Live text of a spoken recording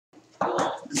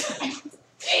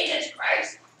Jesus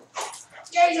Christ.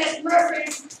 Jesus Murphy.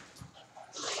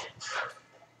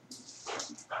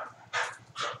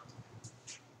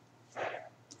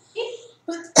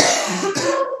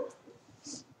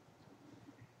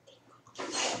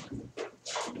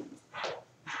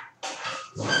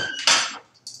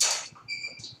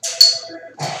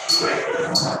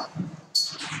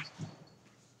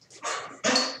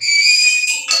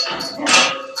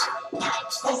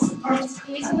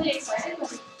 He's easily excited, but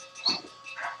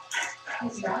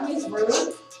he's young, he's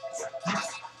rude.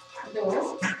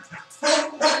 No.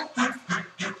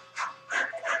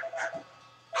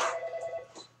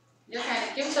 You're kind of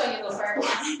cute, so you go first.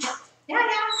 Yeah.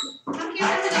 I'm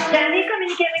cute. Dernier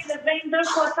communiqué avec le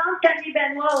 2260, Camille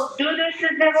Benoît au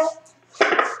 2260.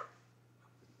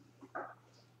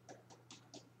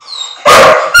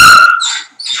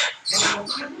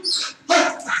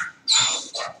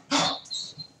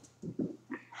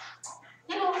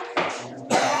 Hello.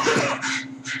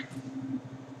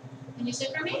 Can you sit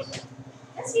for me?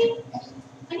 Let's see.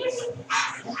 Can you sit?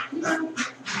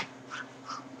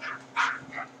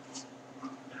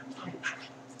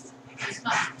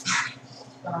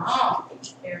 Oh,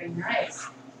 very nice.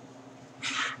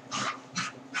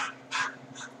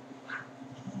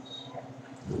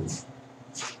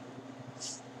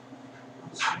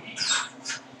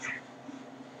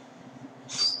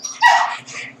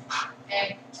 Okay.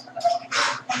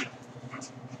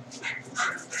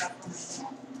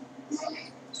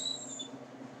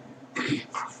 Are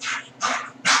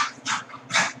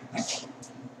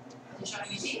you showing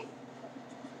me teeth?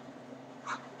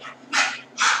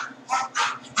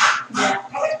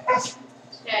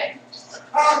 Yeah. Okay.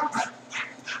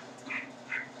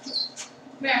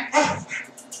 Come here.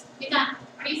 Get down.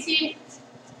 Casey.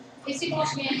 Casey,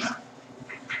 wash me.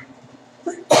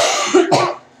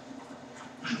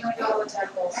 I'm going to go with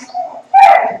tacos.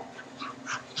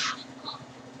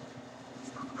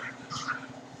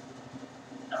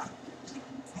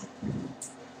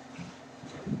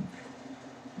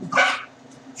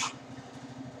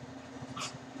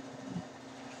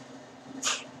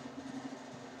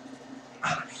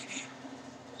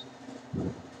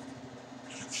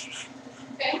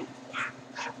 Okay.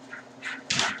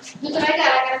 Look what I got. I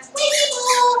got a squeaky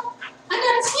ball. I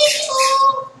got a squeaky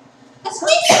ball. A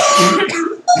squeaky ball.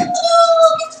 Oh, no.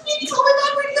 It's squeaky ball. Oh my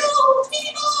God, where'd it go?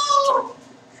 Squeaky ball.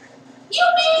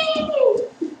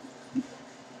 Yippee.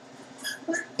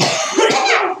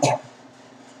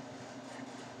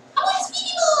 I want a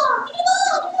squeaky ball. Give me the ball. Give me the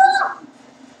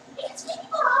ball. Give me a squeaky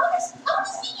ball. I want a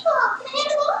squeaky ball. Can I have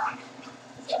the ball?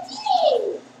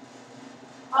 Yippee.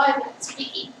 Oh, I got a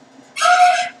squeaky.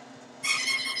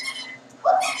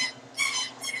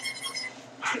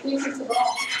 I think it's the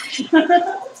ball. I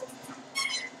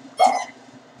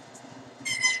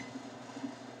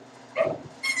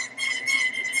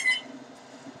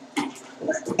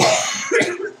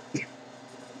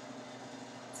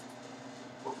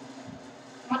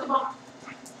want the ball.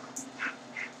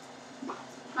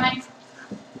 Fine.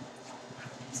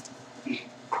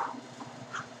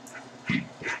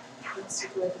 Let's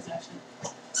take away possession.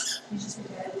 You just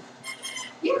regretted.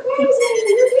 You're crazy!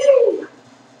 You're crazy!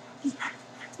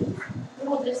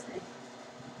 Hold this thing.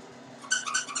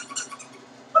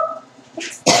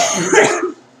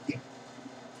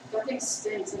 That thing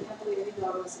stinks. I can't believe any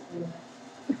dog wants to play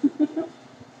with it.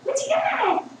 What you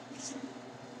got?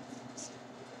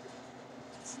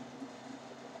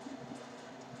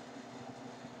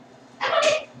 I want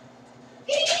it!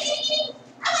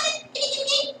 I want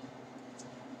it!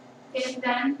 Okay,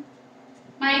 done.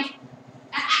 Mike.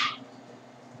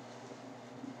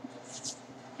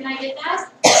 Can I get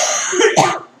that?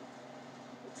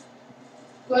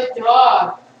 Good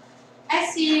dog. I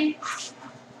see.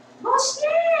 Oh,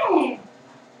 shit.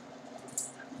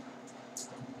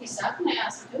 You suck when I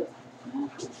ask you to.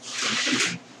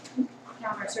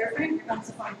 Now we're surfing. Here comes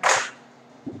the fun part.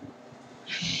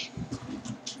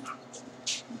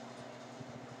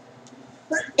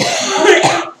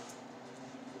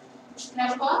 Can I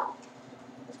have a ball?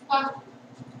 Ball.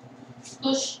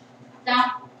 Push.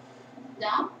 Down.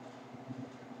 Down.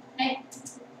 Hey.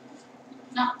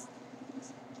 No.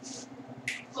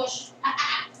 Push.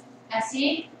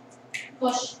 Así.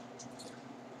 Push.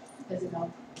 There's a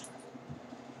dog.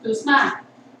 Usman.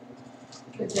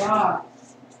 Good job.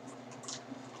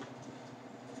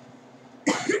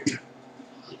 Yeah,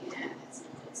 that's some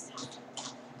good stuff.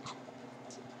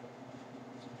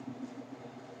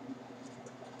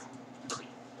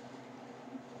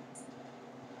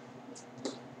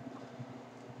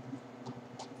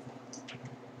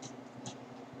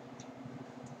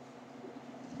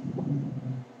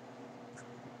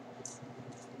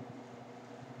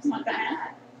 want the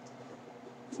hat.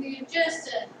 You just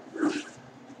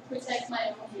protect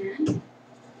my own hand.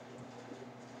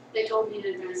 They told me in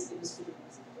advance it was food.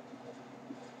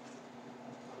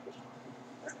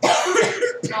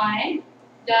 Fine.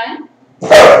 Done.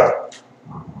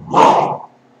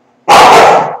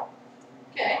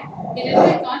 Okay. You didn't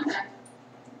make contact.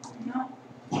 No.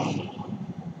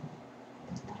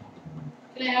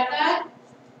 Can I have that?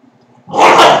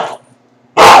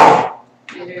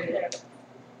 Okay, there it is.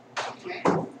 Okay.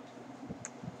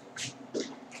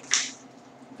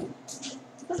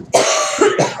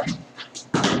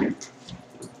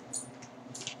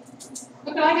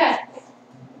 Look what I got.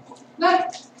 Look.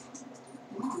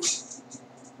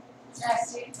 Yeah,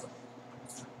 see?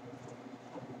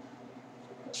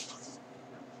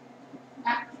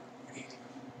 Ah.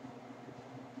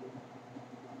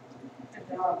 Good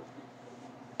dog.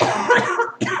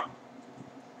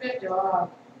 Good dog.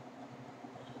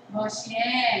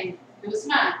 Bien.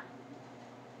 Guzman.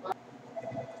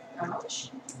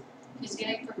 Ouch. He's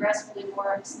getting progressively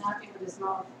more snappy with his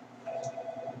mouth.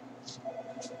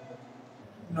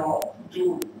 No,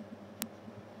 do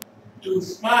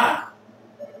smart.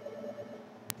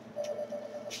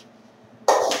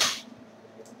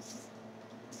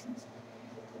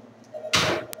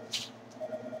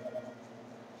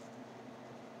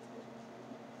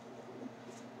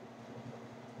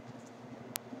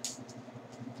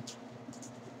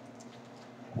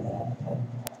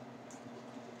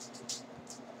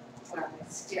 Well,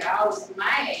 excuse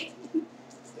me,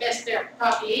 Mr.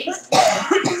 Puppy.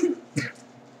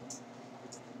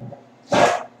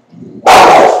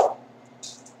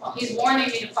 Well, he's warning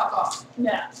me to fuck off,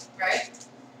 Yeah. right?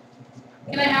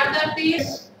 Can I have that,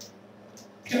 please?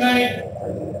 Can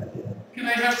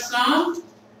I have some,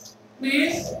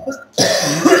 please?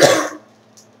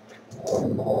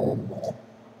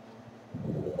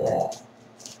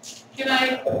 Can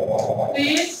I,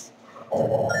 please?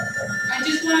 I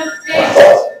just want to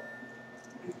taste.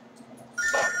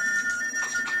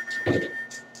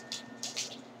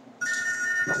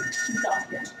 Dog,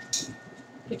 yeah.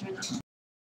 Good enough.